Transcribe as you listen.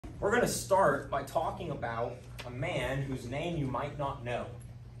We're going to start by talking about a man whose name you might not know.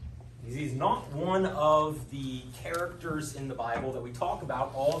 He's not one of the characters in the Bible that we talk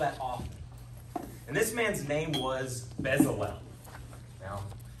about all that often. And this man's name was Bezalel. Now,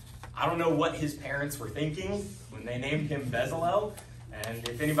 I don't know what his parents were thinking when they named him Bezalel. And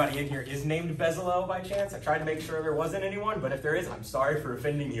if anybody in here is named Bezalel by chance, I tried to make sure there wasn't anyone, but if there is, I'm sorry for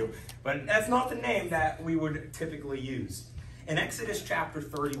offending you. But that's not the name that we would typically use. In Exodus chapter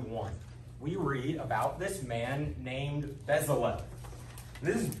 31, we read about this man named Bezalel.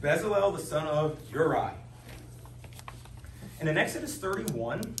 This is Bezalel, the son of Uri. And in Exodus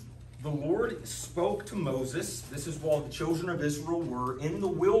 31, the Lord spoke to Moses. This is while the children of Israel were in the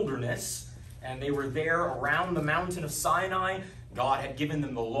wilderness, and they were there around the mountain of Sinai. God had given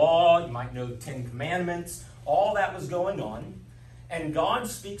them the law. You might know the 10 Commandments. All that was going on. And God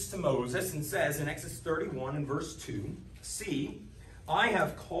speaks to Moses and says in Exodus 31 and verse 2, "See, I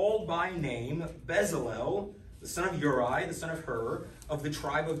have called by name Bezalel, the son of Uri, the son of Hur, of the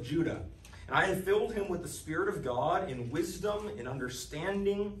tribe of Judah. And I have filled him with the Spirit of God in wisdom, in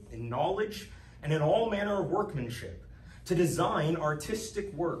understanding, in knowledge, and in all manner of workmanship, to design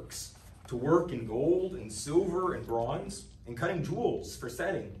artistic works, to work in gold and silver and bronze, in cutting jewels for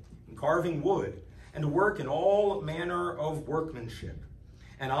setting, in carving wood, and to work in all manner of workmanship.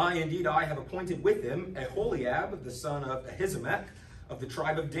 And I have appointed with him Aholiab, the son of Ahisamach, of the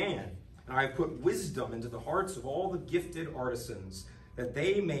tribe of Dan. And I have put wisdom into the hearts of all the gifted artisans, that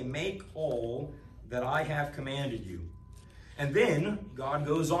they may make all that I have commanded you." And then God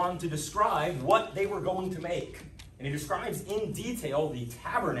goes on to describe what they were going to make. And he describes in detail the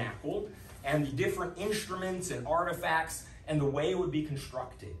tabernacle and the different instruments and artifacts and the way it would be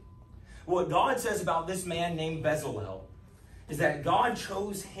constructed. What God says about this man named Bezalel is that God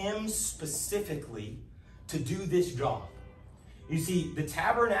chose him specifically to do this job. You see, the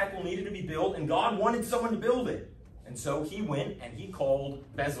tabernacle needed to be built, and God wanted someone to build it. And so he went and he called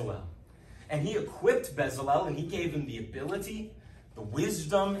Bezalel. And he equipped Bezalel, and he gave him the ability, the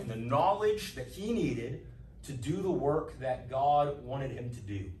wisdom, and the knowledge that he needed to do the work that God wanted him to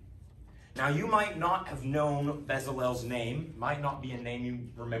do. Now, you might not have known Bezalel's name. It might not be a name you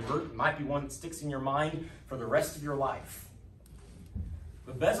remember. It might be one that sticks in your mind for the rest of your life.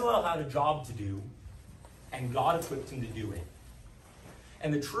 But Bezalel had a job to do, and God equipped him to do it.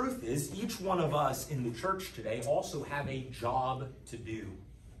 And the truth is, each one of us in the church today also have a job to do.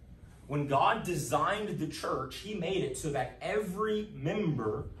 When God designed the church, he made it so that every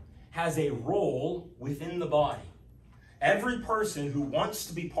member has a role within the body. Every person who wants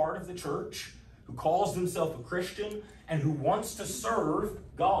to be part of the church, who calls themselves a Christian, and who wants to serve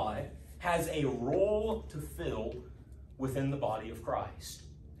God, has a role to fill within the body of Christ.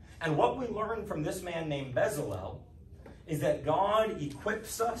 And what we learn from this man named Bezalel is that God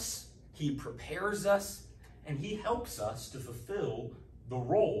equips us, he prepares us, and he helps us to fulfill the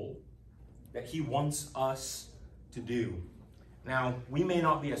role that he wants us to do. Now, we may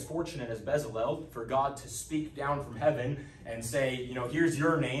not be as fortunate as Bezalel for God to speak down from heaven and say, you know, here's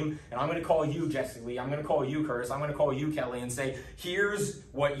your name, and I'm going to call you Jesse Lee, I'm going to call you Curtis, I'm going to call you Kelly, and say, here's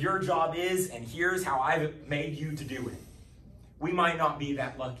what your job is, and here's how I've made you to do it. We might not be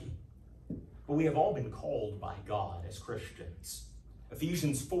that lucky, but we have all been called by God as Christians.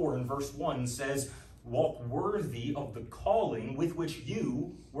 Ephesians 4 and verse 1 says, "Walk worthy of the calling with which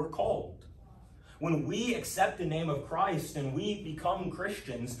you were called." When we accept the name of Christ and we become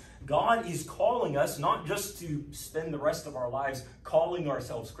Christians, God is calling us not just to spend the rest of our lives calling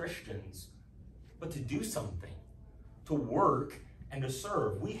ourselves Christians, but to do something, to work and to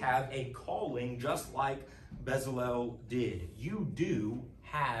serve. We have a calling just like Bezalel did. You do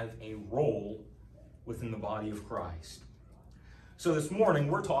have a role within the body of Christ. So this morning,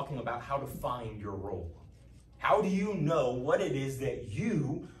 we're talking about how to find your role. How do you know what it is that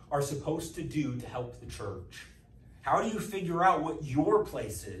you are supposed to do to help the church? How do you figure out what your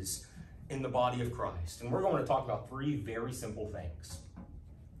place is in the body of Christ? And we're going to talk about 3 very simple things.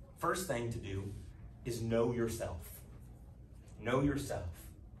 First thing to do is know yourself. Know yourself.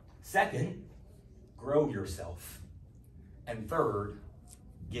 Second, grow yourself. And third,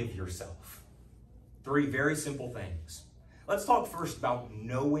 give yourself. 3 very simple things. Let's talk first about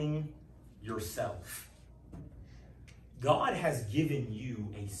knowing yourself. God has given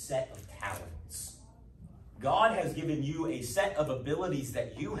you a set of talents. God has given you a set of abilities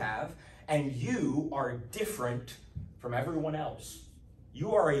that you have, and you are different from everyone else.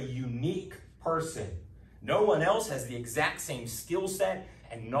 You are a unique person. No one else has the exact same skill set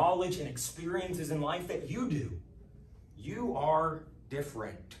and knowledge and experiences in life that you do. You are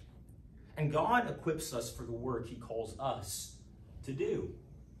different. And God equips us for the work he calls us to do.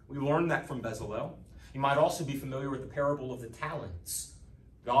 We learned that from Bezalel. You might also be familiar with the parable of the talents.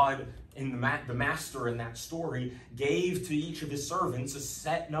 God, in the master in that story, gave to each of his servants a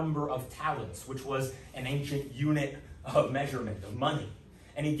set number of talents, which was an ancient unit of measurement, of money.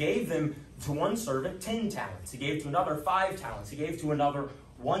 And he gave them to one servant 10 talents. He gave to another 5 talents. He gave to another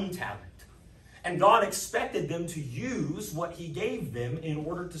 1 talent. And God expected them to use what he gave them in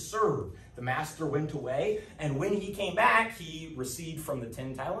order to serve. The master went away, and when he came back, he received from the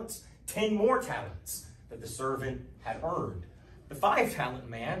 10 talents 10 more talents that the servant had earned. The 5-talent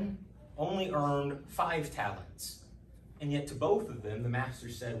man only earned 5 talents. And yet to both of them, the master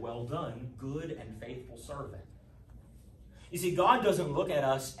said, "Well done, good and faithful servant." You see, God doesn't look at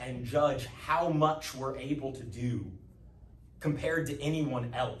us and judge how much we're able to do compared to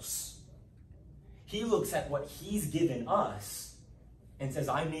anyone else. He looks at what he's given us and says,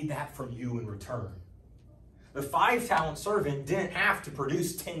 "I need that from you in return." The 5-talent servant didn't have to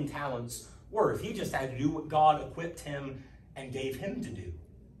produce 10 talents worth. He just had to do what God equipped him and gave him to do.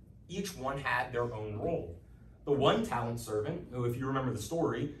 Each one had their own role. The 1-talent servant, who, if you remember the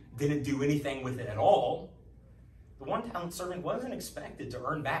story, didn't do anything with it at all, the 1-talent servant wasn't expected to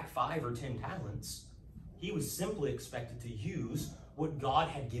earn back 5 or 10 talents. He was simply expected to use what God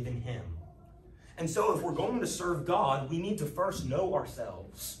had given him. And so if we're going to serve God, we need to first know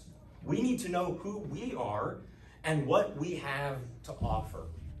ourselves. We need to know who we are and what we have to offer.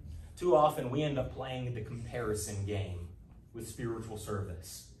 Too often we end up playing the comparison game with spiritual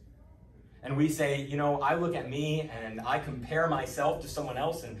service. And we say, I look at me and I compare myself to someone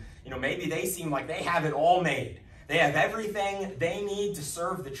else, and maybe they seem like they have it all made. They have everything they need to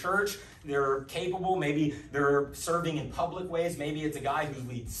serve the church. They're capable. Maybe they're serving in public ways. Maybe it's a guy who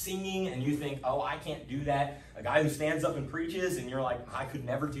leads singing and you think, "Oh, I can't do that." A guy who stands up and preaches and you're like, "I could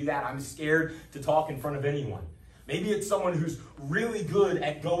never do that. I'm scared to talk in front of anyone." Maybe it's someone who's really good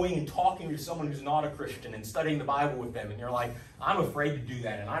at going and talking to someone who's not a Christian and studying the Bible with them. And you're like, "I'm afraid to do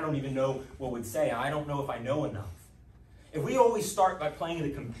that. And I don't even know what would say. I don't know if I know enough." If we always start by playing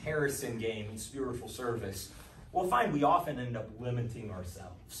the comparison game in spiritual service, we'll find we often end up limiting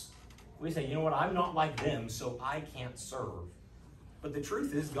ourselves. We say, I'm not like them, so I can't serve. But the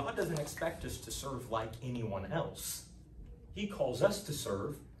truth is, God doesn't expect us to serve like anyone else. He calls us to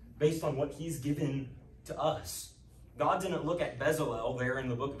serve based on what he's given to us. God didn't look at Bezalel there in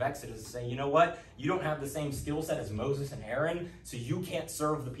the book of Exodus and say, "You know what? You don't have the same skill set as Moses and Aaron, so you can't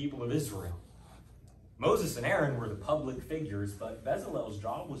serve the people of Israel." Moses and Aaron were the public figures, but Bezalel's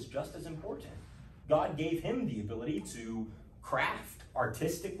job was just as important. God gave him the ability to craft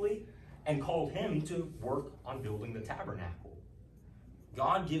artistically and called him to work on building the tabernacle.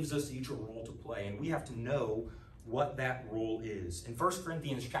 God gives us each a role to play, and we have to know what that role is. In 1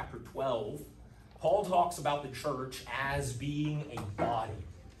 Corinthians chapter 12, Paul talks about the church as being a body.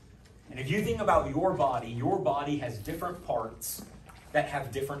 And if you think about your body has different parts that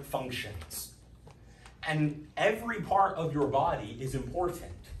have different functions. And every part of your body is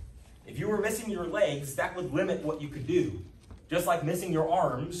important. If you were missing your legs, that would limit what you could do. Just like missing your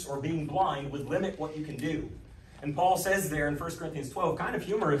arms or being blind would limit what you can do. And Paul says there in 1 Corinthians 12, kind of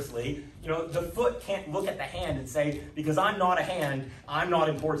humorously, the foot can't look at the hand and say, "Because I'm not a hand, I'm not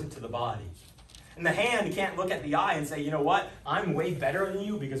important to the body." And the hand can't look at the eye and say, "You know what? I'm way better than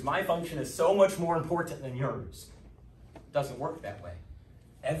you because my function is so much more important than yours." It doesn't work that way.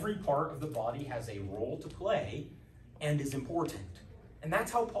 Every part of the body has a role to play and is important. And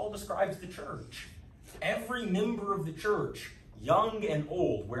that's how Paul describes the church. Every member of the church, young and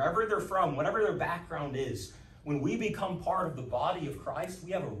old, wherever they're from, whatever their background is, when we become part of the body of Christ,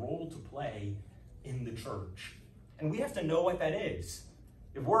 we have a role to play in the church. And we have to know what that is.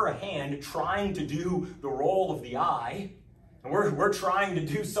 If we're a hand trying to do the role of the eye, and we're trying to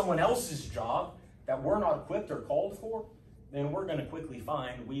do someone else's job that we're not equipped or called for, then we're going to quickly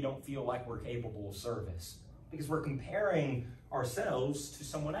find we don't feel like we're capable of service. Because we're comparing ourselves to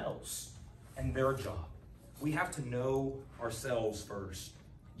someone else and their job. We have to know ourselves first.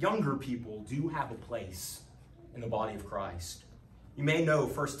 Younger people do have a place in the body of Christ. You may know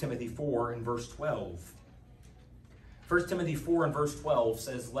 1 Timothy 4 and verse 12. 1 Timothy 4 and verse 12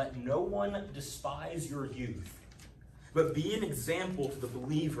 says, "Let no one despise your youth, but be an example to the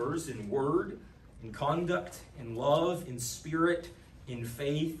believers in word, in conduct, in love, in spirit, in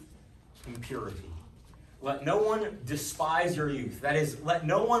faith, in purity." Let no one despise your youth. That is, let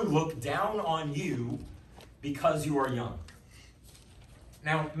no one look down on you because you are young.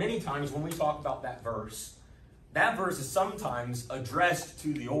 Now, many times when we talk about that verse is sometimes addressed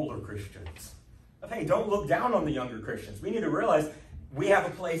to the older Christians. Of, hey, don't look down on the younger Christians. We need to realize we have a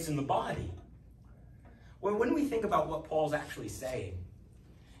place in the body. Well, when we think about what Paul's actually saying,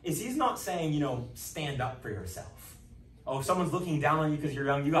 is he's not saying, stand up for yourself. Oh, if someone's looking down on you because you're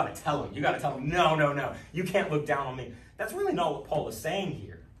young, you got to tell them. You got to tell them, no, you can't look down on me. That's really not what Paul is saying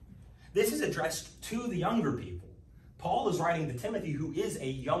here. This is addressed to the younger people. Paul is writing to Timothy, who is a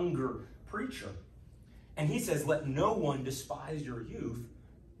younger preacher. And he says, let no one despise your youth,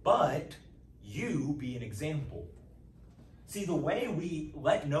 but you be an example. See, the way we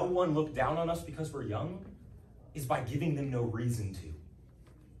let no one look down on us because we're young is by giving them no reason to.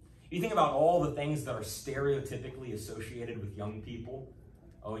 You think about all the things that are stereotypically associated with young people.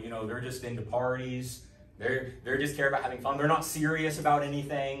 Oh, they're just into parties. They're just care about having fun. They're not serious about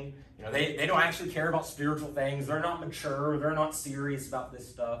anything. They don't actually care about spiritual things. They're not mature. They're not serious about this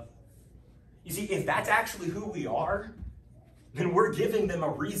stuff. You see, if that's actually who we are, then we're giving them a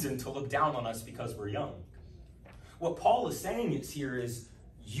reason to look down on us because we're young. What Paul is saying here is,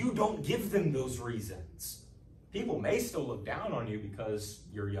 you don't give them those reasons. People may still look down on you because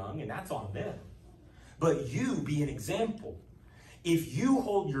you're young, and that's on them. But you be an example. If you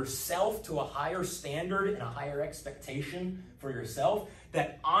hold yourself to a higher standard and a higher expectation for yourself,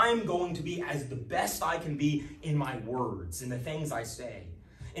 that I'm going to be as the best I can be in my words, in the things I say,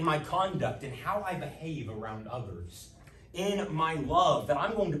 in my conduct, in how I behave around others, in my love, that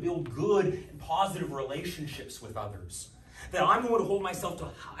I'm going to build good and positive relationships with others, that I'm going to hold myself to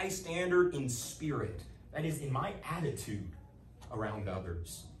a high standard in spirit, that is, in my attitude around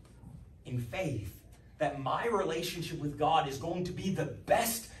others, in faith, that my relationship with God is going to be the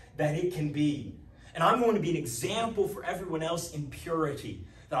best that it can be. And I'm going to be an example for everyone else in purity,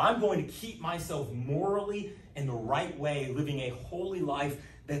 that I'm going to keep myself morally in the right way, living a holy life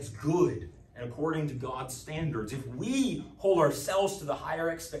that's good and according to God's standards. If we hold ourselves to the higher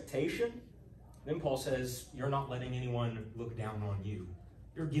expectation, then Paul says, you're not letting anyone look down on you.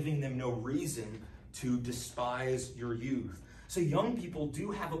 You're giving them no reason to despise your youth. So young people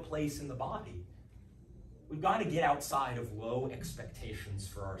do have a place in the body. We've got to get outside of low expectations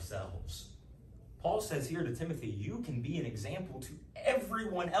for ourselves. Paul says here to Timothy, you can be an example to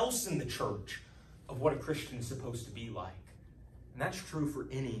everyone else in the church of what a Christian is supposed to be like. And that's true for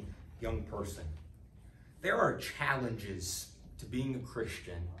any young person. There are challenges to being a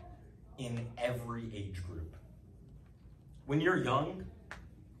Christian in every age group. When you're young,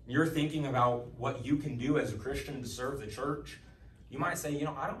 you're thinking about what you can do as a Christian to serve the church, you might say,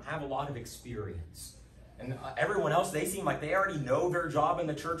 I don't have a lot of experience. And everyone else, they seem like they already know their job in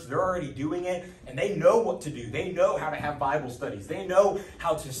the church. They're already doing it, and they know what to do. They know how to have Bible studies. They know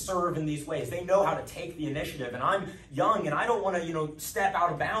how to serve in these ways. They know how to take the initiative. And I'm young, and I don't want to, step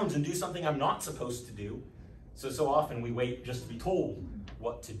out of bounds and do something I'm not supposed to do. So often we wait just to be told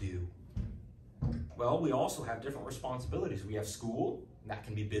what to do. Well, we also have different responsibilities. We have school, and that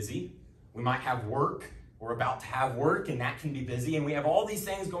can be busy. We might have work. We're about to have work, and that can be busy. And we have all these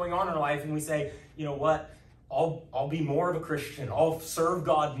things going on in our life, and we say, you know what? I'll be more of a Christian. I'll serve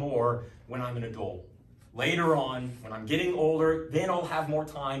God more when I'm an adult. Later on, when I'm getting older, then I'll have more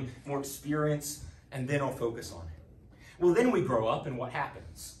time, more experience, and then I'll focus on it. Well, then we grow up, and what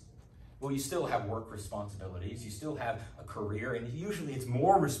happens? Well, you still have work responsibilities. You still have a career, and usually it's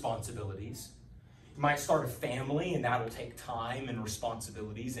more responsibilities. You might start a family, and that'll take time and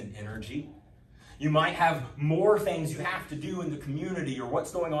responsibilities and energy. You might have more things you have to do in the community or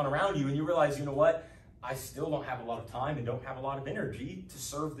what's going on around you, and you realize, you know what? I still don't have a lot of time and don't have a lot of energy to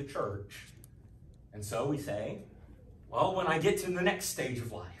serve the church. And so we say, well, when I get to the next stage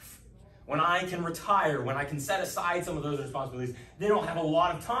of life, when I can retire, when I can set aside some of those responsibilities, then I'll have a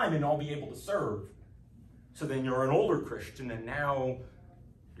lot of time and I'll be able to serve. So then you're an older Christian, and now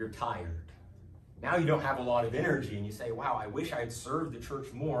you're tired. Now you don't have a lot of energy, and you say, wow, I wish I had served the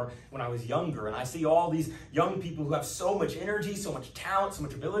church more when I was younger. And I see all these young people who have so much energy, so much talent, so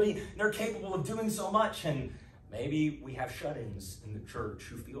much ability, and they're capable of doing so much. And maybe we have shut-ins in the church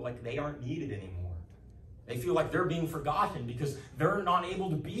who feel like they aren't needed anymore. They feel like they're being forgotten because they're not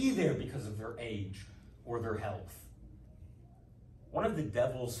able to be there because of their age or their health. One of the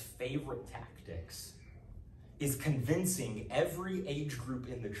devil's favorite tactics is convincing every age group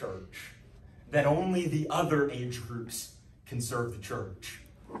in the church that only the other age groups can serve the church.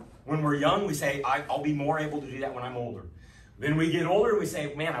 When we're young, we say, I'll be more able to do that when I'm older. Then we get older, we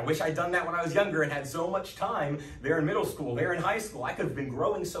say, man, I wish I'd done that when I was younger and had so much time there in middle school, there in high school. I could have been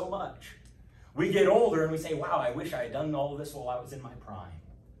growing so much. We get older and we say, wow, I wish I had done all of this while I was in my prime.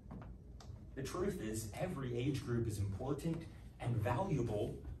 The truth is, every age group is important and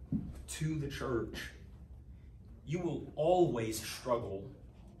valuable to the church. You will always struggle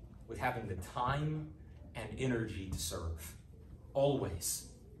with having the time and energy to serve. Always.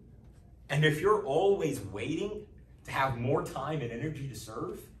 And if you're always waiting to have more time and energy to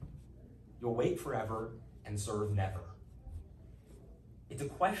serve, You'll wait forever and serve never. It's a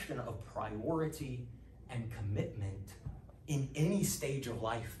question of priority and commitment in any stage of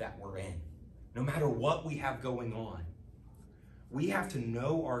life that we're in, no matter what we have going on. We have to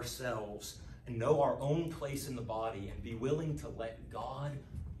know ourselves and know our own place in the body and be willing to let God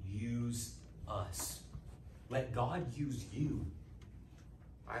use us. Let God use you.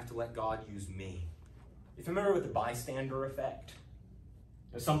 I have to let God use me. You're familiar with the bystander effect?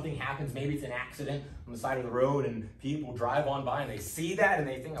 If something happens, maybe it's an accident on the side of the road and people drive on by and they see that and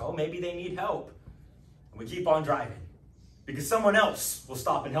they think, oh, maybe they need help. And we keep on driving because someone else will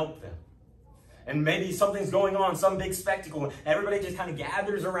stop and help them. And maybe something's going on, some big spectacle, and everybody just kind of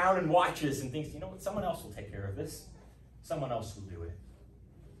gathers around and watches and thinks, you know what, someone else will take care of this. Someone else will do it.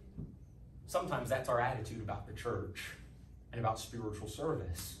 Sometimes that's our attitude about the church and about spiritual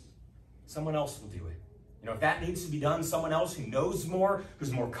service. Someone else will do it. You know, if that needs to be done, someone else who knows more,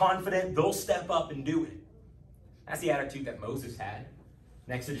 who's more confident, they'll step up and do it. That's the attitude that Moses had.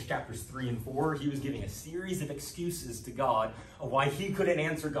 In Exodus chapters 3 and 4, he was giving a series of excuses to God of why he couldn't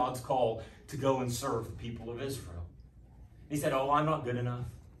answer God's call to go and serve the people of Israel. He said, oh, I'm not good enough.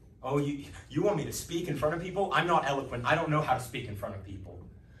 Oh, you want me to speak in front of people? I'm not eloquent. I don't know how to speak in front of people.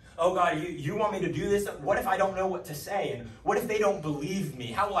 Oh, God, you want me to do this? What if I don't know what to say? And what if they don't believe me?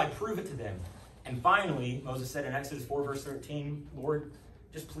 How will I prove it to them? And finally, Moses said in Exodus 4, verse 13, Lord,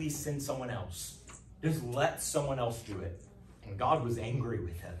 just please send someone else. Just let someone else do it. And God was angry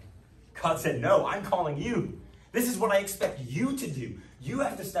with him. God said, no, I'm calling you. This is what I expect you to do. You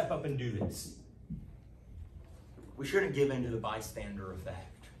have to step up and do this. We shouldn't give in to the bystander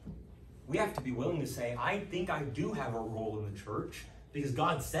effect. We have to be willing to say, I think I do have a role in the church because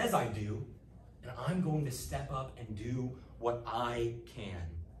God says I do, and I'm going to step up and do what I can.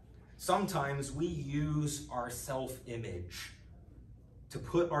 Sometimes we use our self-image to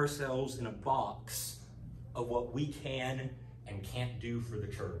put ourselves in a box of what we can and can't do for the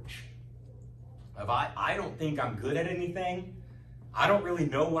church. If I don't think I'm good at anything, I don't really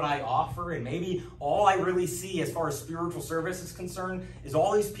know what I offer, and maybe all I really see as far as spiritual service is concerned is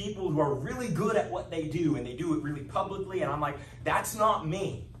all these people who are really good at what they do, and they do it really publicly, and I'm like, that's not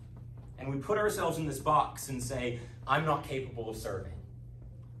me. And we put ourselves in this box and say, I'm not capable of serving.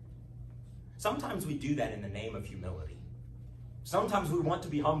 Sometimes we do that in the name of humility. Sometimes we want to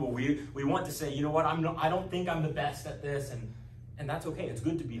be humble. We want to say, you know what, I don't think I'm the best at this, and that's okay. It's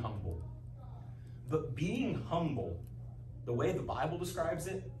good to be humble. But being humble, the way the Bible describes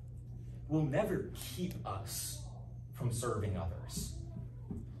it, will never keep us from serving others.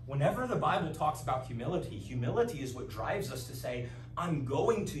 Whenever the Bible talks about humility, humility is what drives us to say, I'm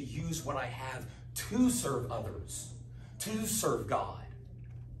going to use what I have to serve others, to serve God.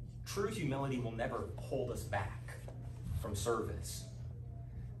 True humility will never hold us back from service.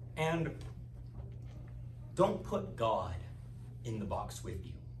 And don't put God in the box with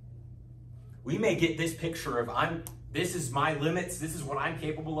you. We may get this picture of this is my limits, this is what I'm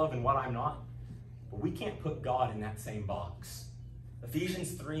capable of and what I'm not. But we can't put God in that same box.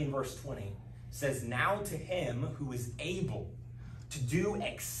 Ephesians 3 and verse 20 says, now to him who is able to do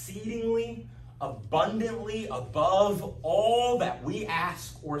exceedingly abundantly above all that we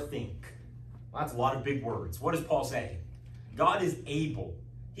ask or think. Well, that's a lot of big words. What does Paul say? God is able.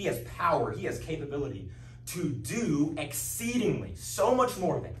 He has power. He has capability to do exceedingly, so much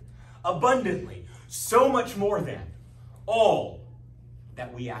more than, abundantly, so much more than all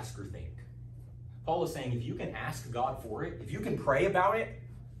that we ask or think. Paul is saying if you can ask God for it, if you can pray about it,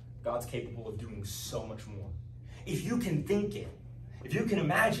 God's capable of doing so much more. If you can think it, if you can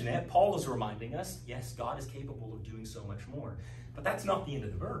imagine it, Paul is reminding us, yes, God is capable of doing so much more. But that's not the end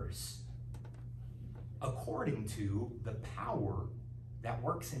of the verse. According to the power that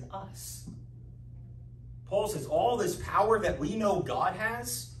works in us. Paul says all this power that we know God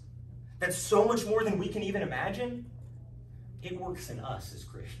has, that's so much more than we can even imagine, it works in us as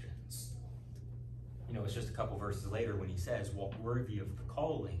Christians. You know, it's just a couple verses later when he says, walk worthy of the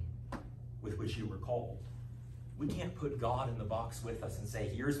calling with which you were called. We can't put God in the box with us and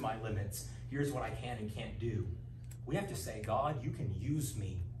say, here's my limits, here's what I can and can't do. We have to say, God, you can use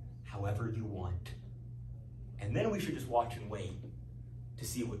me however you want. And then we should just watch and wait to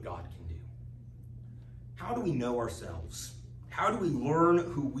see what God can do. How do we know ourselves? How do we learn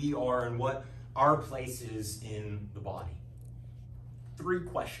who we are and what our place is in the body? 3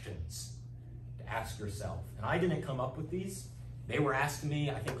 questions to ask yourself. And I didn't come up with these. They were asked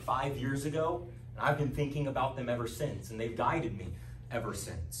me, I think, 5 years ago. And I've been thinking about them ever since, and they've guided me ever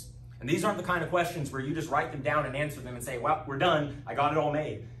since. And these aren't the kind of questions where you just write them down and answer them and say, well, we're done, I got it all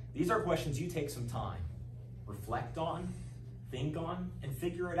made. These are questions you take some time, reflect on, think on, and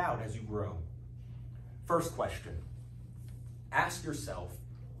figure it out as you grow. First question, ask yourself,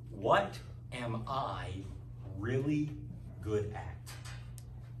 what am I really good at?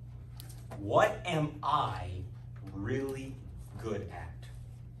 What am I really good at?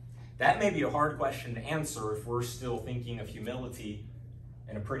 That may be a hard question to answer if we're still thinking of humility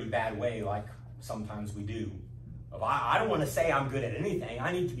in a pretty bad way, like sometimes we do. I don't want to say I'm good at anything.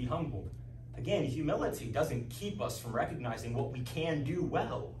 I need to be humbled. Again, humility doesn't keep us from recognizing what we can do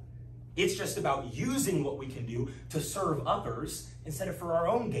well. It's just about using what we can do to serve others instead of for our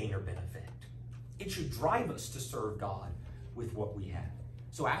own gain or benefit. It should drive us to serve God with what we have.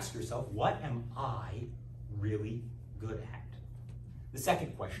 So ask yourself, what am I really good at? The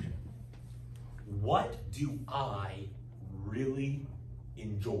second question, what do I really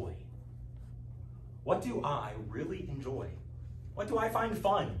enjoy? What do I really enjoy? What do I find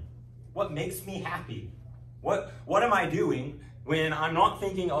fun? What makes me happy? What am I doing when I'm not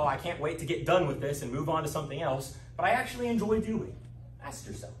thinking, oh, I can't wait to get done with this and move on to something else, but I actually enjoy doing? Ask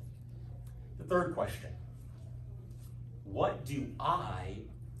yourself. The third question, what do I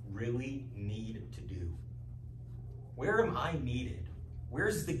really need to do? Where am I needed?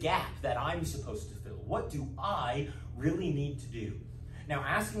 Where's the gap that I'm supposed to fill? What do I really need to do? Now,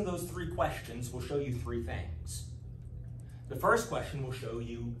 asking those three questions will show you three things. The first question will show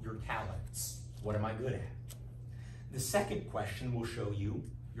you your talents. What am I good at? The second question will show you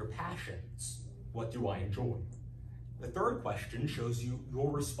your passions. What do I enjoy? The third question shows you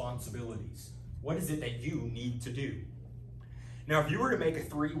your responsibilities. What is it that you need to do? Now, if you were to make a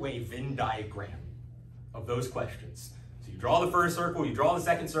three-way Venn diagram of those questions, so you draw the first circle, you draw the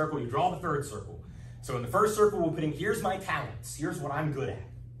second circle, you draw the third circle. So in the first circle, we're putting, here's my talents, here's what I'm good at.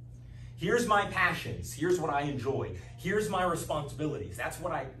 Here's my passions, here's what I enjoy. Here's my responsibilities, that's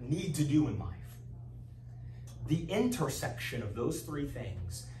what I need to do in life. The intersection of those three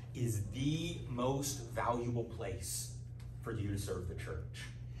things is the most valuable place for you to serve the church.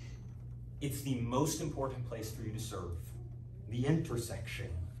 It's the most important place for you to serve. The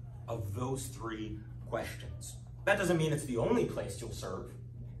intersection of those three questions. That doesn't mean it's the only place you'll serve.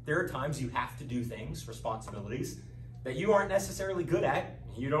 There are times you have to do things, responsibilities, that you aren't necessarily good at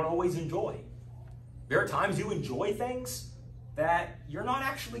and you don't always enjoy. There are times you enjoy things that you're not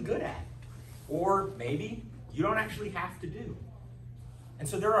actually good at, or maybe you don't actually have to do. And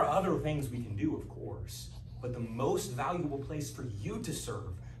so there are other things we can do, of course, but the most valuable place for you to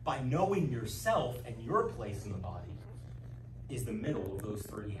serve by knowing yourself and your place in the body is the middle of those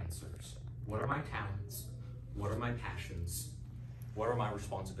three answers. What are my talents? What are my passions? What are my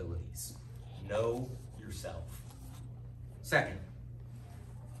responsibilities? Know yourself. Second,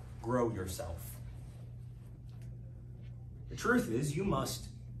 grow yourself. The truth is, you must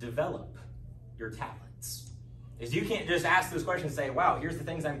develop your talents. Is you can't just ask this question and say, wow, here's the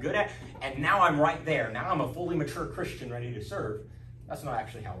things I'm good at, and now I'm right there. Now I'm a fully mature Christian ready to serve. That's not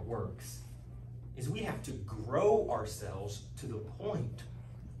actually how it works. Is we have to grow ourselves to the point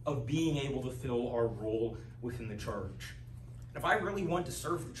of being able to fill our role within the church. If I really want to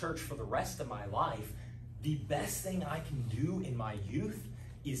serve the church for the rest of my life, the best thing I can do in my youth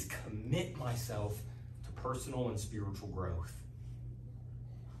is commit myself to personal and spiritual growth.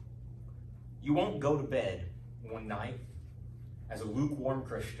 You won't go to bed one night as a lukewarm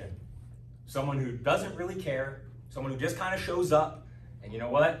Christian, someone who doesn't really care, someone who just kind of shows up, and you know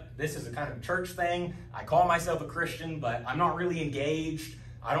what? This is a kind of church thing. I call myself a Christian, but I'm not really engaged.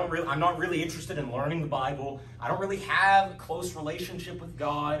 I'm not really interested in learning the Bible. I don't really have a close relationship with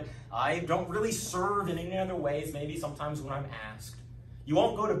God. I don't really serve in any other ways, maybe sometimes when I'm asked. You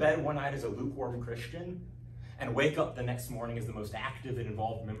won't go to bed one night as a lukewarm Christian and wake up the next morning as the most active and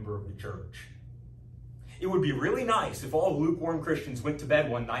involved member of the church. It would be really nice if all lukewarm Christians went to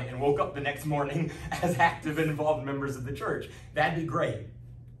bed one night and woke up the next morning as active and involved members of the church. That'd be great.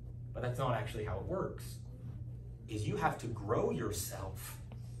 But that's not actually how it works. Is you have to grow yourself.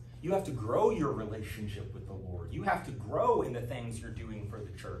 You have to grow your relationship with the Lord. You have to grow in the things you're doing for the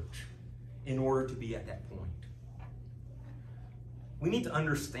church in order to be at that point. We need to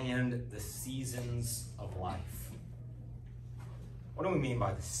understand the seasons of life. What do we mean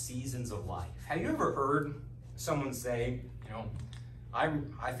by the seasons of life? Have you ever heard someone say, you know,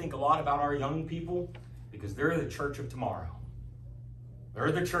 I think a lot about our young people because they're the church of tomorrow.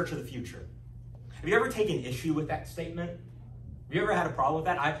 They're the church of the future. Have you ever taken issue with that statement? Have you ever had a problem with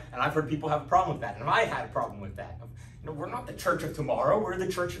that? I've heard people have a problem with that, and I had a problem with that. You know, we're not the church of tomorrow, we're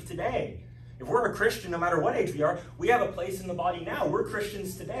the church of today. If we're a Christian, no matter what age we are, we have a place in the body now. We're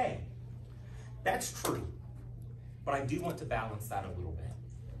Christians today. That's true. But I do want to balance that a little bit.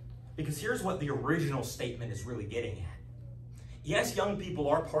 Because here's what the original statement is really getting at. Yes, young people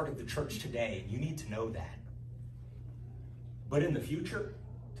are part of the church today, and you need to know that. But in the future,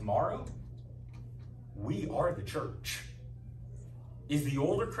 tomorrow, we are the church. Is the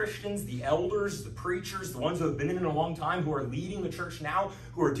older Christians, the elders, the preachers, the ones who have been in it a long time, who are leading the church now,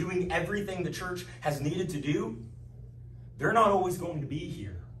 who are doing everything the church has needed to do, they're not always going to be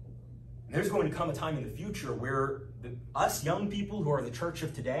here. And there's going to come a time in the future where us young people who are the church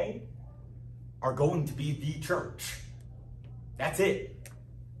of today are going to be the church. That's it.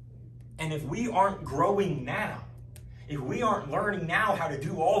 And if we aren't growing now, if we aren't learning now how to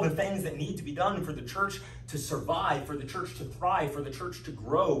do all the things that need to be done for the church to survive, for the church to thrive, for the church to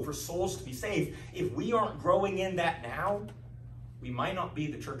grow, for souls to be saved, if we aren't growing in that now, we might not be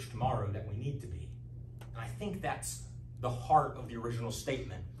the church tomorrow that we need to be. And I think that's the heart of the original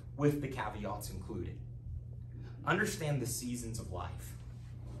statement, with the caveats included. Understand the seasons of life.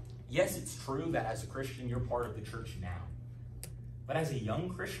 Yes, it's true that as a Christian, you're part of the church now. But as a young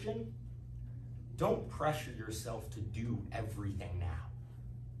Christian, don't pressure yourself to do everything now.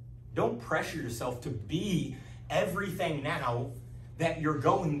 Don't pressure yourself to be everything now that you're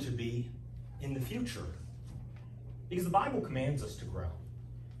going to be in the future. Because the Bible commands us to grow.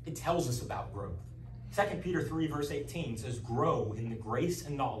 It tells us about growth. 2 Peter 3 verse 18 says, grow in the grace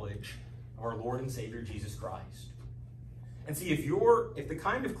and knowledge of our Lord and Savior Jesus Christ. And see, if the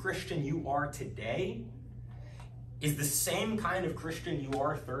kind of Christian you are today is the same kind of Christian you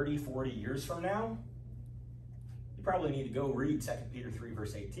are 30, 40 years from now, you probably need to go read 2 Peter 3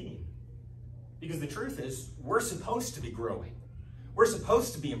 verse 18. Because the truth is, we're supposed to be growing. We're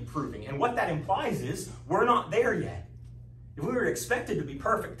supposed to be improving. And what that implies is, we're not there yet. If we were expected to be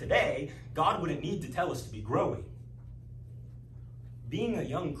perfect today, God wouldn't need to tell us to be growing. Being a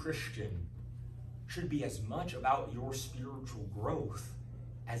young Christian should be as much about your spiritual growth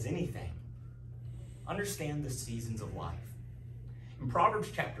as anything. Understand the seasons of life. In Proverbs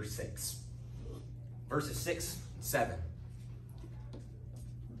chapter 6, verses 6 and 7,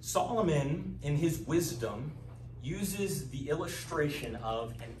 Solomon, in his wisdom, uses the illustration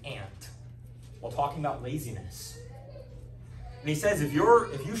of an ant while talking about laziness. And he says, if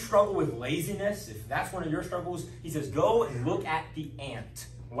you struggle with laziness, if that's one of your struggles, he says, go and look at the ant,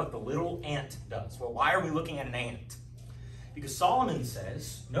 what the little ant does. Well, why are we looking at an ant? Because Solomon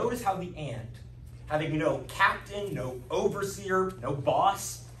says, notice how the ant, having no captain, no overseer, no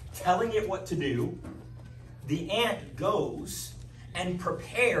boss, telling it what to do, the ant goes and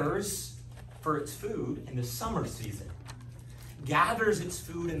prepares for its food in the summer season, gathers its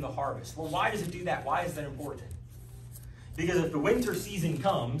food in the harvest. Well, why does it do that? Why is that important? Because if the winter season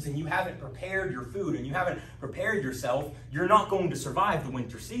comes and you haven't prepared your food and you haven't prepared yourself, you're not going to survive the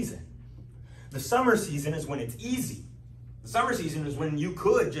winter season. The summer season is when it's easy. The summer season is when you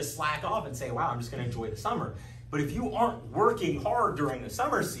could just slack off and say, wow, I'm just going to enjoy the summer. But if you aren't working hard during the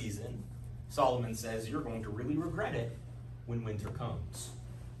summer season, Solomon says you're going to really regret it when winter comes.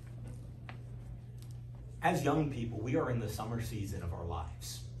 As young people, we are in the summer season of our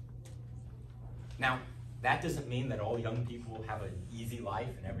lives. Now, that doesn't mean that all young people have an easy life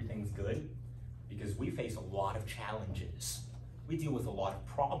and everything's good, because we face a lot of challenges. We deal with a lot of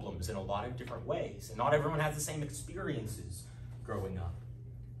problems in a lot of different ways, and not everyone has the same experiences growing up.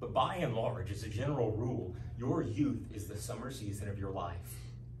 But by and large, as a general rule, your youth is the summer season of your life.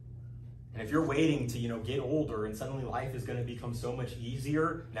 And if you're waiting to, get older and suddenly life is going to become so much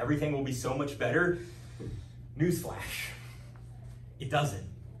easier and everything will be so much better, newsflash, it doesn't.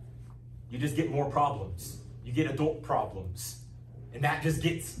 You just get more problems. You get adult problems. And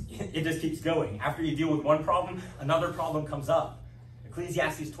it just keeps going. After you deal with one problem, another problem comes up.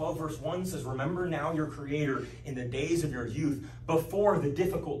 Ecclesiastes 12 verse 1 says, remember now your Creator in the days of your youth, before the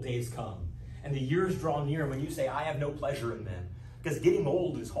difficult days come, and the years draw near when you say, I have no pleasure in them. Because getting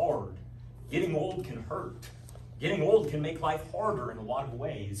old is hard. Getting old can hurt. Getting old can make life harder in a lot of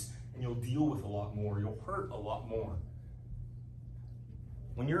ways, and you'll deal with a lot more. You'll hurt a lot more.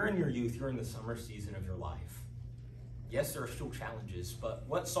 When you're in your youth, you're in the summer season of your life. Yes, there are still challenges, but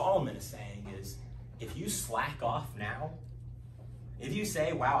what Solomon is saying is, if you slack off now, if you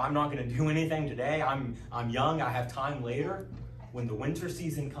say, wow, I'm not going to do anything today, I'm young, I have time later, when the winter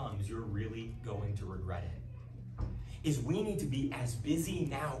season comes, you're really going to regret it. We need to be as busy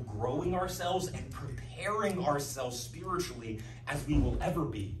now growing ourselves and preparing ourselves spiritually as we will ever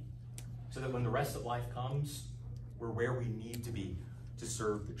be, so that when the rest of life comes, we're where we need to be to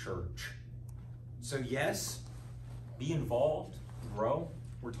serve the church. So yes, be involved, grow.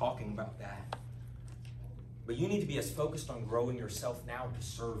 We're talking about that. But you need to be as focused on growing yourself now to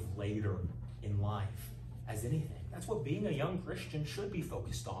serve later in life as anything. That's what being a young Christian should be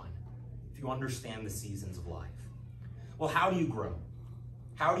focused on, if you understand the seasons of life. Well, how do you grow?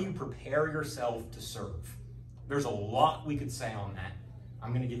 How do you prepare yourself to serve? There's a lot we could say on that. I'm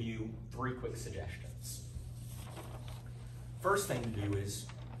going to give you 3 quick suggestions. First thing to do is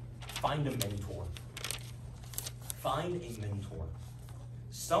find a mentor. Find a mentor.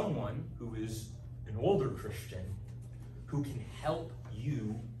 Someone who is an older Christian who can help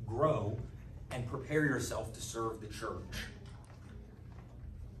you grow and prepare yourself to serve the church.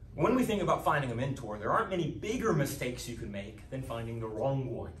 When we think about finding a mentor, there aren't many bigger mistakes you can make than finding the wrong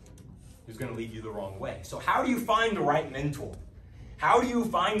one who's going to lead you the wrong way. So how do you find the right mentor? How do you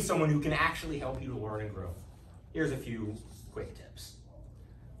find someone who can actually help you to learn and grow? Here's a few quick tips.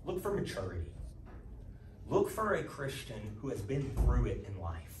 Look for maturity. Look for a Christian who has been through it in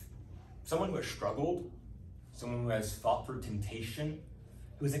life. Someone who has struggled, someone who has fought through temptation,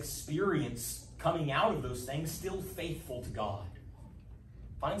 who has experienced coming out of those things still faithful to God.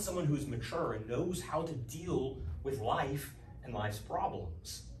 Find someone who is mature and knows how to deal with life and life's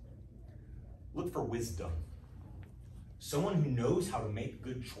problems. Look for wisdom. Someone who knows how to make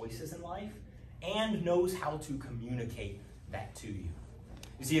good choices in life and knows how to communicate that to you.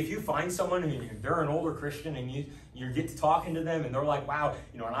 You see, if you find someone and they're an older Christian and you get to talking to them and they're like, wow,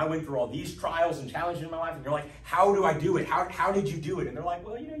 and I went through all these trials and challenges in my life, and you're like, how do I do it? How did you do it? And they're like,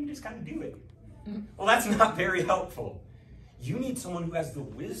 well, you just kind of do it. Well, that's not very helpful. You need someone who has the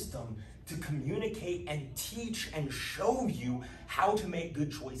wisdom to communicate and teach and show you how to make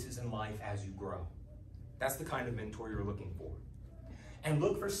good choices in life as you grow. That's the kind of mentor you're looking for. And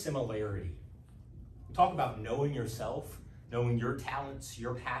look for similarity. We talk about knowing yourself, knowing your talents,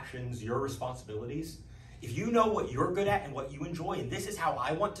 your passions, your responsibilities. If you know what you're good at and what you enjoy, and this is how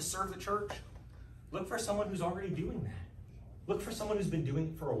I want to serve the church, look for someone who's already doing that. Look for someone who's been doing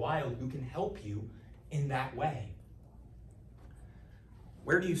it for a while who can help you in that way.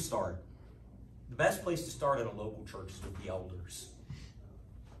 Where do you start? The best place to start in a local church is with the elders.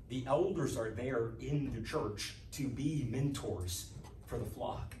 The elders are there in the church to be mentors for the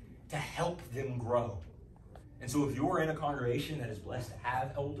flock, to help them grow. And so if you're in a congregation that is blessed to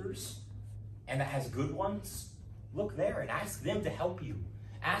have elders and that has good ones, look there and ask them to help you.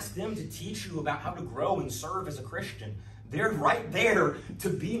 Ask them to teach you about how to grow and serve as a Christian. They're right there to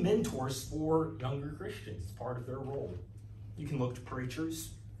be mentors for younger Christians. It's part of their role. You can look to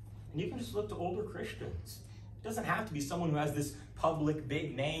preachers, and you can just look to older Christians. It doesn't have to be someone who has this public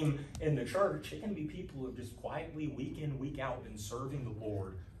big name in the church. It can be people who have just quietly, week in, week out, been serving the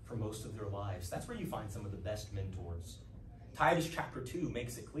Lord for most of their lives. That's where you find some of the best mentors. Titus chapter 2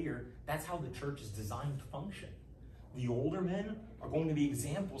 makes it clear that's how the church is designed to function. The older men are going to be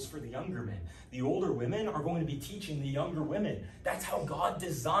examples for the younger men. The older women are going to be teaching the younger women. That's how God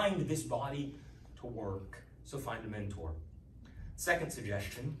designed this body to work. So find a mentor. Second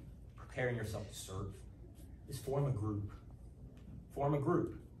suggestion, preparing yourself to serve, is form a group. Form a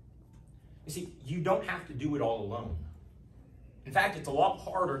group. You see, you don't have to do it all alone. In fact, it's a lot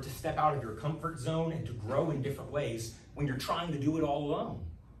harder to step out of your comfort zone and to grow in different ways when you're trying to do it all alone.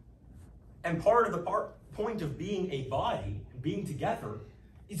 And part of the point of being a body, being together,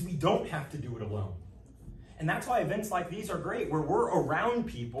 is we don't have to do it alone. And that's why events like these are great, where we're around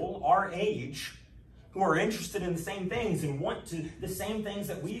people our age who are interested in the same things and want to the same things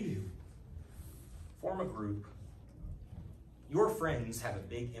that we do. Form a group. Your friends have a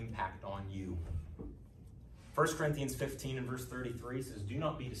big impact on you. 1 Corinthians 15 and verse 33 says, do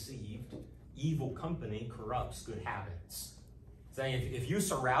not be deceived. Evil company corrupts good habits. Saying if you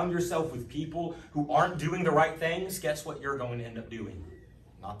surround yourself with people who aren't doing the right things, guess what you're going to end up doing?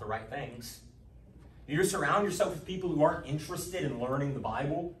 Not the right things. You surround yourself with people who aren't interested in learning the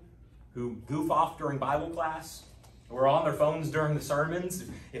Bible, who goof off during Bible class, who are on their phones during the sermons.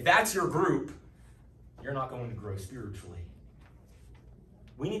 If that's your group, you're not going to grow spiritually.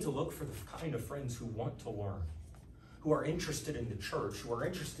 We need to look for the kind of friends who want to learn, who are interested in the church, who are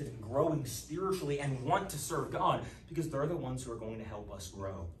interested in growing spiritually and want to serve God, because they're the ones who are going to help us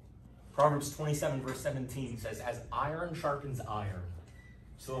grow. Proverbs 27 verse 17 says, as iron sharpens iron,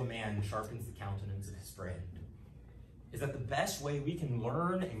 so a man sharpens the countenance of his friend. Is that the best way we can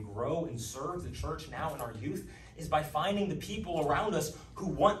learn and grow and serve the church now in our youth is by finding the people around us who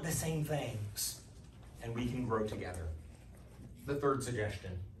want the same things, and we can grow together. The third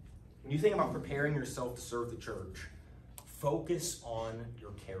suggestion, when you think about preparing yourself to serve the church, focus on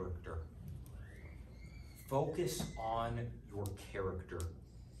your character. Focus on your character.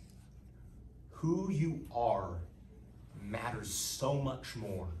 Who you are matters so much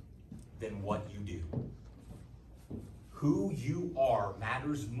more than what you do. Who you are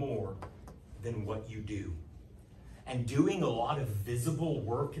matters more than what you do. And doing a lot of visible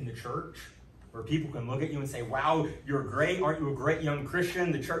work in the church where people can look at you and say, wow, you're great. Aren't you a great young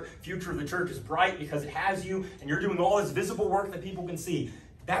Christian? The future of the church is bright because it has you, and you're doing all this visible work that people can see.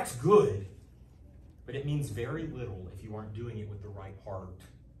 That's good, but it means very little if you aren't doing it with the right heart.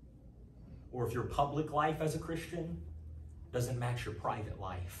 Or if your public life as a Christian doesn't match your private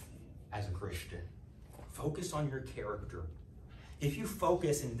life as a Christian. Focus on your character. If you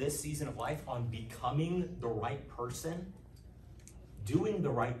focus in this season of life on becoming the right person, doing the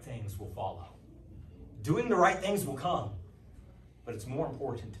right things will follow. Doing the right things will come, but it's more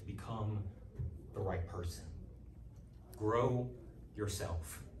important to become the right person. Grow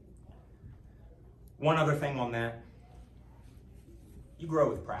yourself. One other thing on that, you grow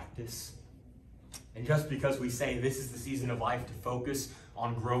with practice. And just because we say this is the season of life to focus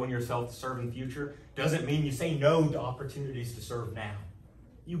on growing yourself to serve in the future, doesn't mean you say no to opportunities to serve now.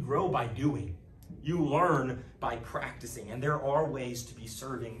 You grow by doing. You learn by practicing. And there are ways to be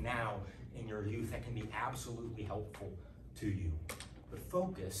serving now in your youth that can be absolutely helpful to you. But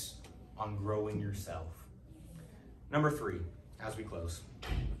focus on growing yourself. Number 3, as we close,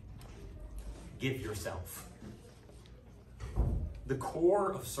 give yourself. The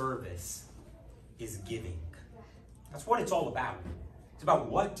core of service is giving. That's what it's all about. It's about,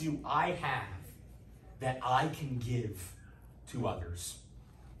 what do I have that I can give to others?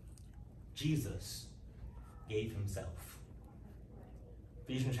 Jesus gave himself.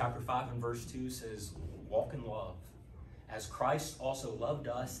 Ephesians chapter 5 and verse 2 says, walk in love, as Christ also loved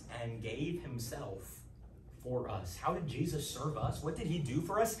us and gave himself for us. How did Jesus serve us? What did he do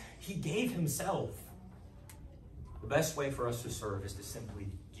for us? He gave himself. The best way for us to serve is to simply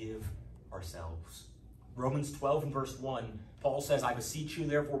give ourselves. Romans 12 and verse 1, Paul says, I beseech you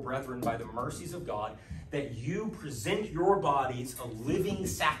therefore, brethren, by the mercies of God, that you present your bodies a living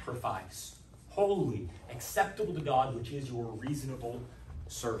sacrifice, holy, acceptable to God, which is your reasonable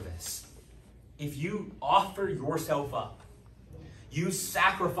service. If you offer yourself up, you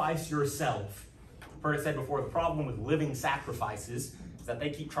sacrifice yourself. I've heard it said before, the problem with living sacrifices is that they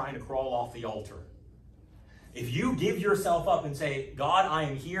keep trying to crawl off the altar. If you give yourself up and say, God, I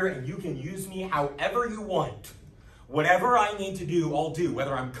am here and you can use me however you want. Whatever I need to do, I'll do.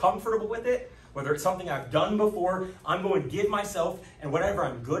 Whether I'm comfortable with it, whether it's something I've done before, I'm going to give myself, and whatever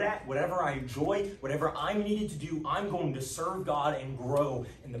I'm good at, whatever I enjoy, whatever I'm needed to do, I'm going to serve God and grow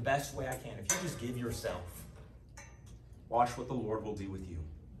in the best way I can. If you just give yourself, watch what the Lord will do with you.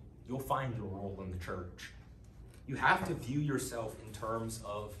 You'll find your role in the church. You have to view yourself in terms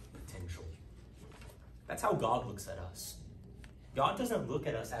of potential. That's how God looks at us. God doesn't look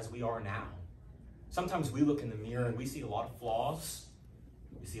at us as we are now. Sometimes we look in the mirror and we see a lot of flaws.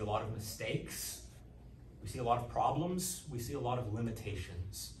 We see a lot of mistakes. We see a lot of problems. We see a lot of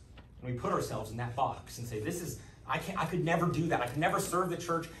limitations. And we put ourselves in that box and say, I could never do that. I can never serve the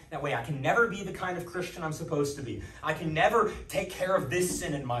church that way. I can never be the kind of Christian I'm supposed to be. I can never take care of this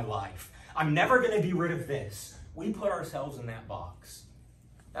sin in my life. I'm never going to be rid of this. We put ourselves in that box.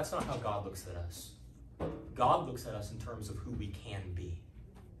 That's not how God looks at us. God looks at us in terms of who we can be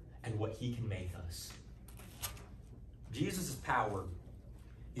and what he can make us. Jesus' power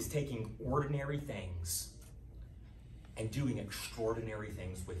is taking ordinary things and doing extraordinary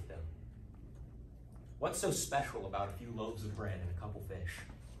things with them. What's so special about a few loaves of bread and a couple fish?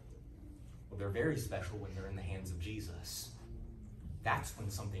 Well, they're very special when they're in the hands of Jesus. That's when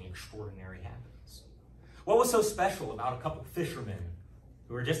something extraordinary happens. What was so special about a couple fishermen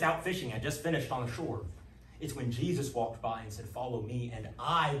who were just out fishing and just finished on the shore? It's when Jesus walked by and said, follow me, and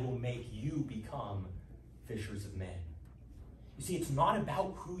I will make you become fishers of men. You see, it's not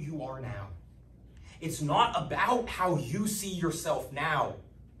about who you are now. It's not about how you see yourself now.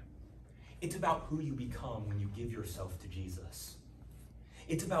 It's about who you become when you give yourself to Jesus.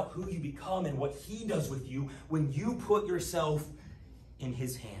 It's about who you become and what he does with you when you put yourself in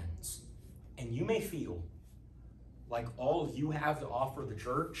his hands. And you may feel like all you have to offer the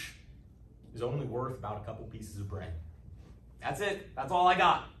church is only worth about a couple pieces of bread. That's it. That's all I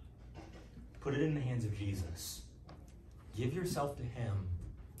got. Put it in the hands of Jesus. Give yourself to him,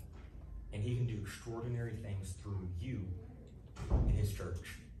 and he can do extraordinary things through you in his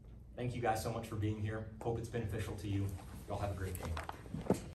church. Thank you guys so much for being here. Hope it's beneficial to you. Y'all have a great day.